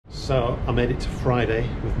So I made it to Friday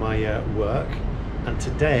with my work, and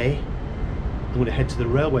today I'm going to head to the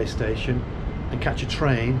railway station and catch a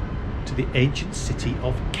train to the ancient city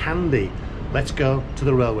of Kandy. Let's go to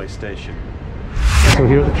the railway station. So we're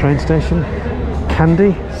here at the train station,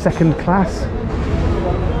 Kandy, second class.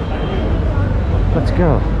 Let's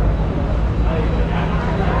go.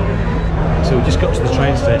 So we just got to the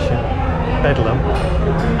train station, Bedlam,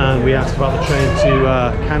 and we asked about the train to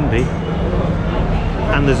Kandy,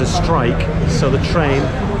 and there's a strike, so the train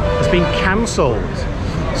has been cancelled.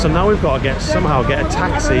 So now we've got to somehow get a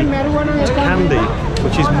taxi to Kandy,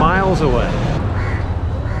 which is miles away.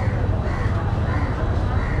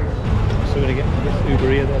 So we're going to get this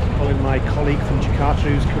Uber here. That's following my colleague from Jakarta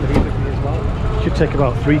who's coming here with me as well. Should take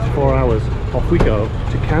about 3 to 4 hours. Off we go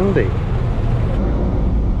to Kandy.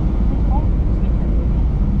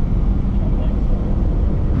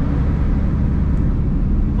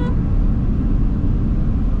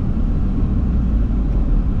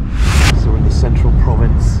 Central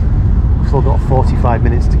province. We've still got 45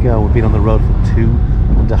 minutes to go. We've been on the road for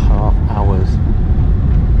 2.5 hours.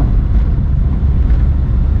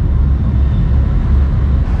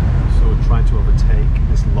 So we're trying to overtake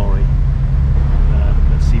this lorry.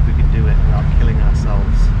 Let's see if we can do it without killing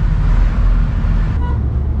ourselves.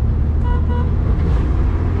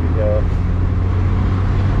 Here we go.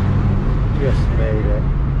 Just made it.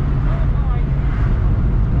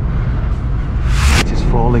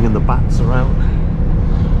 Falling and the bats are out.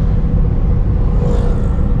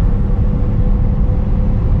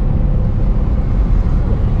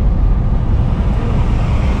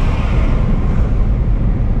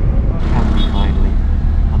 And finally,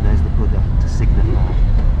 and there's the Buddha to signify.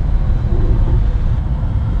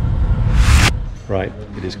 Right,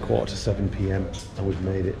 it is 7:15 p.m. and we've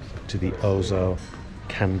made it to the Ozo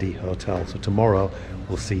Kandy Hotel. So tomorrow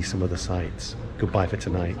we'll see some of the sights. Goodbye for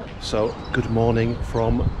tonight. So good morning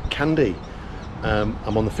from Kandy.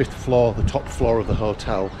 I'm on the 5th floor, the top floor of the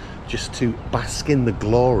hotel, just to bask in the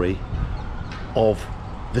glory of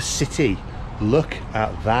the city. Look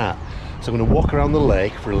at that. So I'm going to walk around the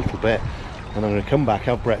lake for a little bit, and I'm going to come back,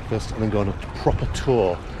 have breakfast, and then go on a proper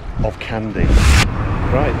tour of Kandy.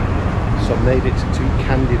 Right, so I made it to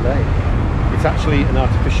Kandy Lake. It's actually an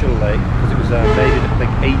artificial lake because it was made in, I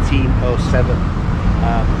think, 1807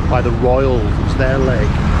 by the royals. It's their lake.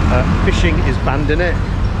 Fishing is banned in it,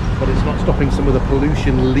 but it's not stopping some of the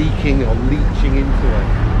pollution leaking or leaching into it.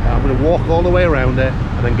 I'm going to walk all the way around it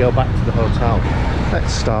and then go back to the hotel.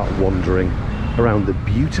 Let's start wandering around the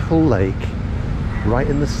beautiful lake right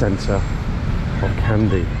in the centre of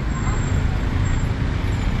Kandy.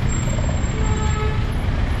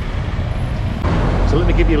 So let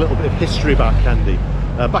me give you a little bit of history about Kandy.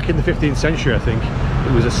 Back in the 15th century, I think,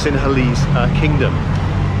 it was a Sinhalese kingdom,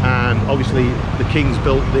 and obviously the kings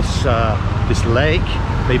built this lake.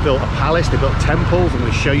 They built a palace, they built temples. I'm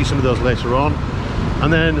going to show you some of those later on.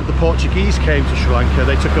 And then the Portuguese came to Sri Lanka.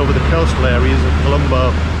 They took over the coastal areas of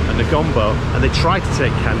Colombo and Negombo, and they tried to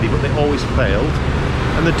take Kandy, but they always failed.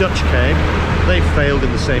 And the Dutch came. They failed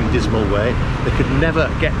in the same dismal way. They could never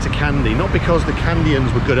get to Kandy, not because the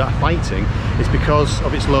Kandians were good at fighting, it's because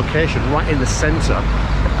of its location right in the centre.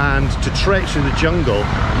 And to traipse through the jungle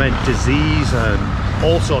meant disease and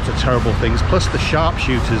all sorts of terrible things, plus the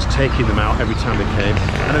sharpshooters taking them out every time they came.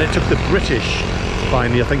 And then it took the British,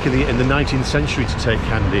 finally, I think in the 19th century, to take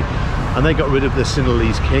Kandy. And they got rid of the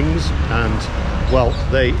Sinhalese kings, and, well,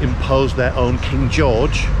 they imposed their own King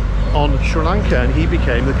George on Sri Lanka, and he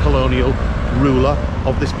became the colonial ruler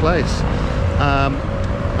of this place.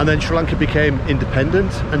 And then Sri Lanka became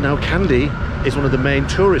independent, and now Kandy is one of the main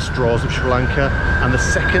tourist draws of Sri Lanka and the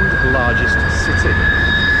second largest city.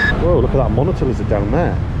 Whoa, look at that monitor lizard down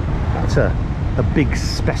there. That's a big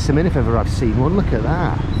specimen if ever I've seen one. Look at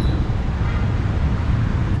that.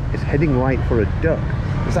 It's heading right for a duck.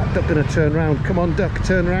 Is that duck going to turn around? Come on, duck,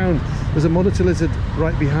 turn around. There's a monitor lizard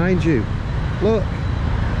right behind you. Look.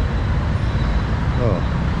 Oh.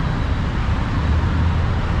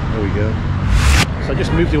 There we go. So I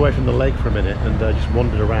just moved away from the lake for a minute and just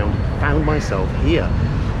wandered around and found myself here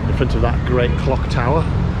in front of that great clock tower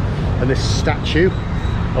and this statue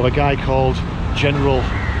of a guy called General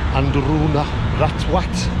Andruna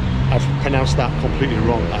Ratwat. I've pronounced that completely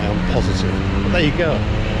wrong, I am positive. But there you go.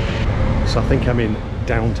 So I think I'm in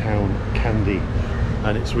downtown Kandy,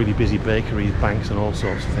 and it's really busy, bakeries, banks and all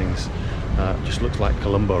sorts of things. Just looks like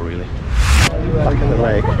Colombo, really. Back at the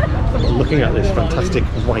lake, looking at this fantastic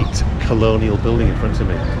white colonial building in front of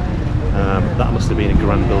me. That must have been a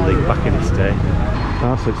grand building back in its day.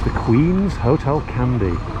 So it's the Queen's Hotel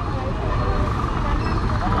Kandy.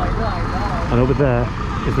 And over there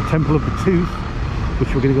is the Temple of the Tooth,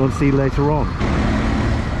 which we're going to go and see later on.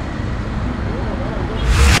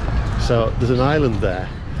 So there's an island there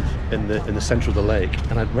in the centre of the lake,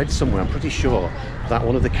 and I'd read somewhere, I'm pretty sure, that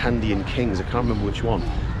one of the Kandyan kings, I can't remember which one,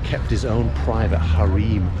 kept his own private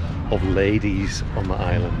harem of ladies on the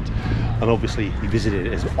island, and obviously he visited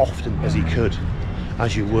it as often as he could,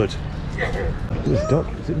 as you would. This duck,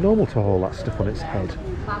 is it normal to hold that stuff on its head?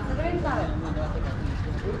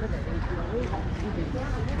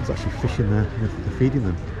 There's actually fish in there, they're feeding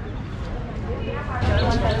them.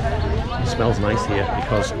 It smells nice here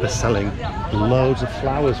because they're selling loads of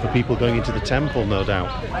flowers for people going into the temple, no doubt.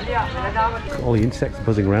 All the insects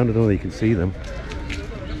buzzing around, I don't know if you can see them.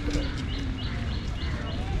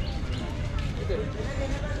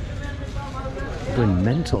 They're going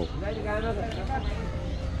mental.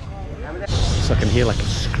 So I can hear like a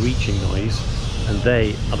screeching noise, and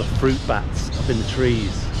they are the fruit bats up in the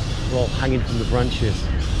trees. They're all hanging from the branches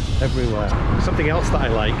everywhere. Something else that I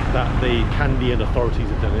like that the Kandyan authorities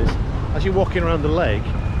have done is, as you're walking around the lake,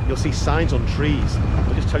 you'll see signs on trees.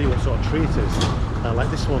 I'll just tell you what sort of tree it is.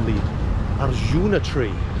 Like this one, the Arjuna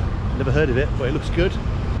tree. Never heard of it, but it looks good.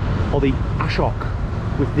 Or the ashok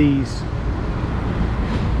with these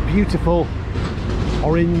beautiful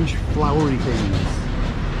orange flowery things.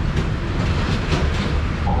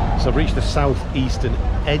 So I've reached the southeastern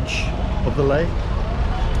edge of the lake.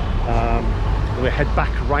 We'll head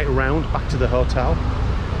back right around, back to the hotel.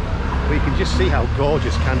 But you can just see how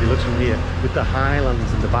gorgeous Kandy looks from here, with the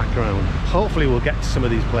highlands in the background. Hopefully we'll get to some of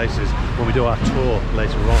these places when we do our tour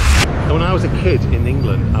later on. And when I was a kid in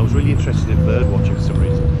England, I was really interested in bird watching for some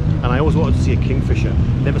reason. And I always wanted to see a kingfisher,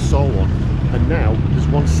 never saw one. And now there's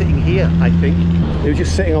one sitting here, I think. It was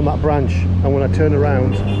just sitting on that branch, and when I turned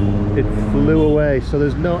around, it flew away. So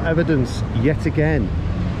there's no evidence yet again.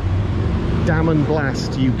 Damn and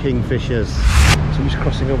blast, you kingfishers. So I'm just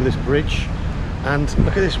crossing over this bridge, and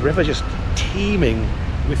look at this river just teeming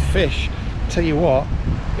with fish. Tell you what,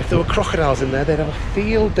 if there were crocodiles in there, they'd have a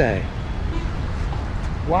field day.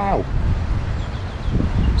 Wow.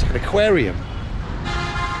 It's like an aquarium.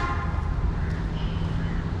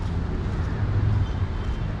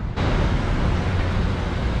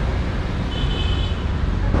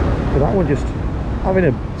 So that one just having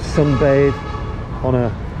a sunbathe on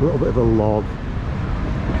a little bit of a log.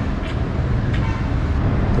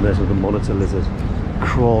 And there's another monitor lizard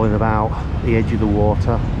crawling about the edge of the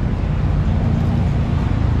water.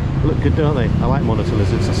 They look good, don't they? I like monitor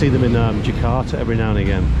lizards. I see them in Jakarta every now and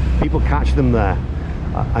again. People catch them there.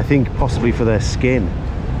 I think possibly for their skin,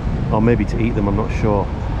 or maybe to eat them, I'm not sure.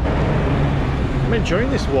 I'm enjoying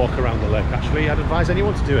this walk around the lake actually. I'd advise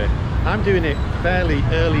anyone to do it. I'm doing it fairly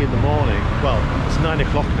early in the morning. Well, it's 9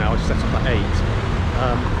 o'clock now, it's set up at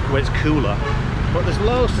 8, where it's cooler. But there's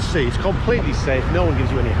loads to see, it's completely safe, no one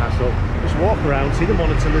gives you any hassle. Just walk around, see the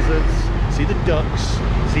monitor lizards, see the ducks,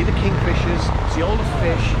 see the kingfishers, see all the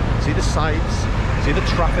fish, see the sights, see the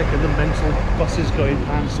traffic and the mental buses going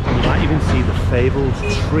past. And you might even see the fabled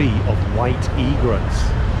tree of white egrets.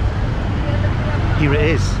 Here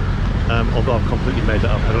it is, although I've completely made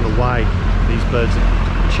that up. I don't know why these birds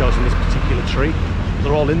have chosen this particular tree.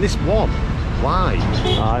 They're all in this one. Why?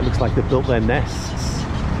 It looks like they've built their nests.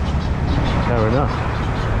 Fair enough.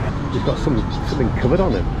 You've got something covered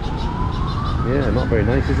on him. Yeah, not very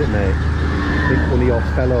nice, is it, mate? I think one of your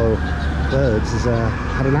fellow birds has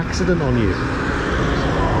had an accident on you.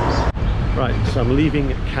 Right, so I'm leaving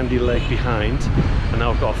Kandy Lake behind, and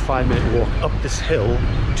now I've got a 5-minute walk up this hill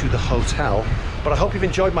to the hotel. But I hope you've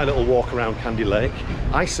enjoyed my little walk around Kandy Lake.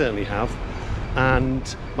 I certainly have.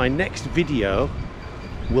 And my next video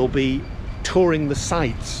will be touring the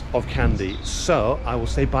sights of Kandy. So I will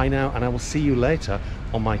say bye now, and I will see you later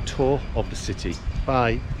on my tour of the city.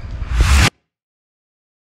 Bye.